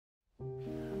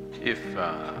If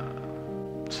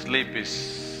sleep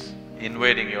is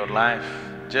invading your life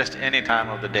just any time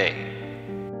of the day,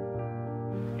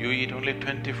 you eat only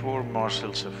 24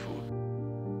 morsels of food.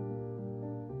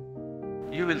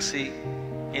 You will see,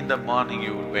 in the morning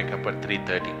you will wake up at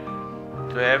 3:30.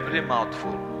 To every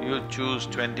mouthful, you choose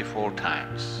 24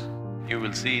 times. You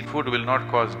will see food will not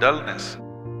cause dullness.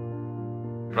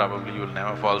 Probably you will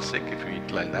never fall sick if you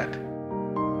eat like that.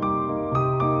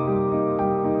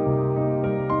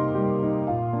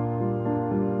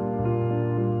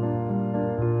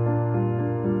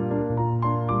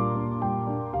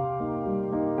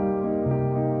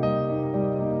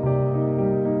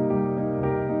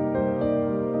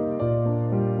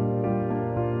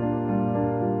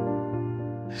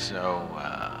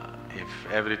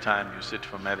 If every time you sit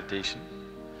for meditation,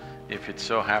 if it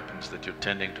so happens that you're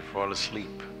tending to fall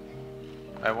asleep,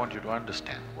 I want you to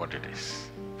understand what it is,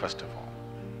 first of all.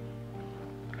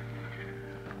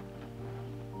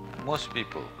 Most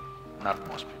people, not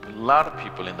most people, a lot of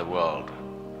people in the world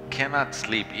cannot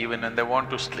sleep even when they want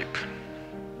to sleep.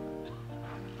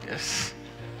 Yes.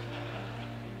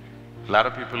 A lot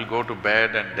of people go to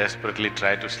bed and desperately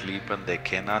try to sleep and they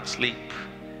cannot sleep.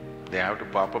 They have to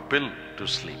pop a pill to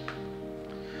sleep.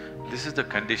 This is the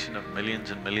condition of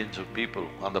millions and millions of people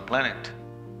on the planet.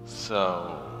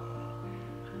 So,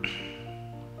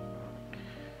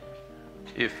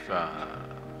 if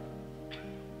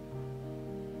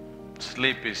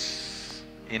sleep is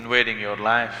invading your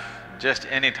life just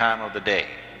any time of the day,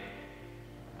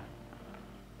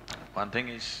 one thing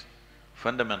is,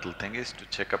 fundamental thing is to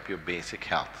check up your basic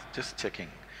health, just checking,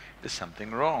 there's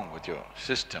something wrong with your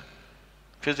system,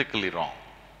 physically wrong,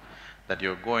 that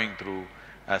you're going through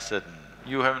a certain…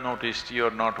 You have noticed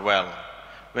you're not well.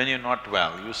 When you're not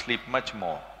well, you sleep much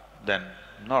more than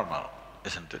normal,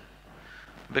 isn't it?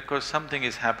 Because something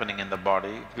is happening in the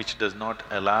body which does not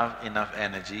allow enough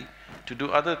energy to do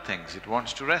other things, it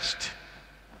wants to rest.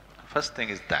 First thing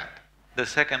is that. The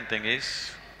second thing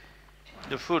is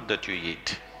the food that you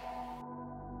eat.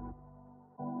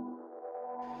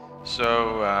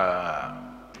 So,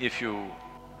 if you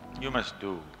must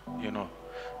do,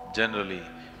 generally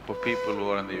for people who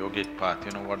are on the yogic path,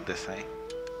 you know what they say?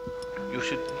 You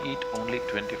should eat only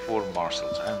 24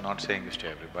 morsels. I'm not saying this to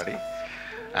everybody.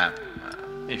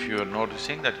 If you are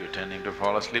noticing that you're tending to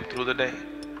fall asleep through the day,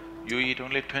 you eat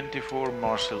only 24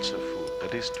 morsels of food,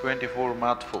 that is 24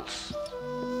 mouthfuls.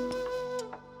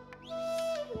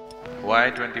 Why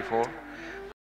 24?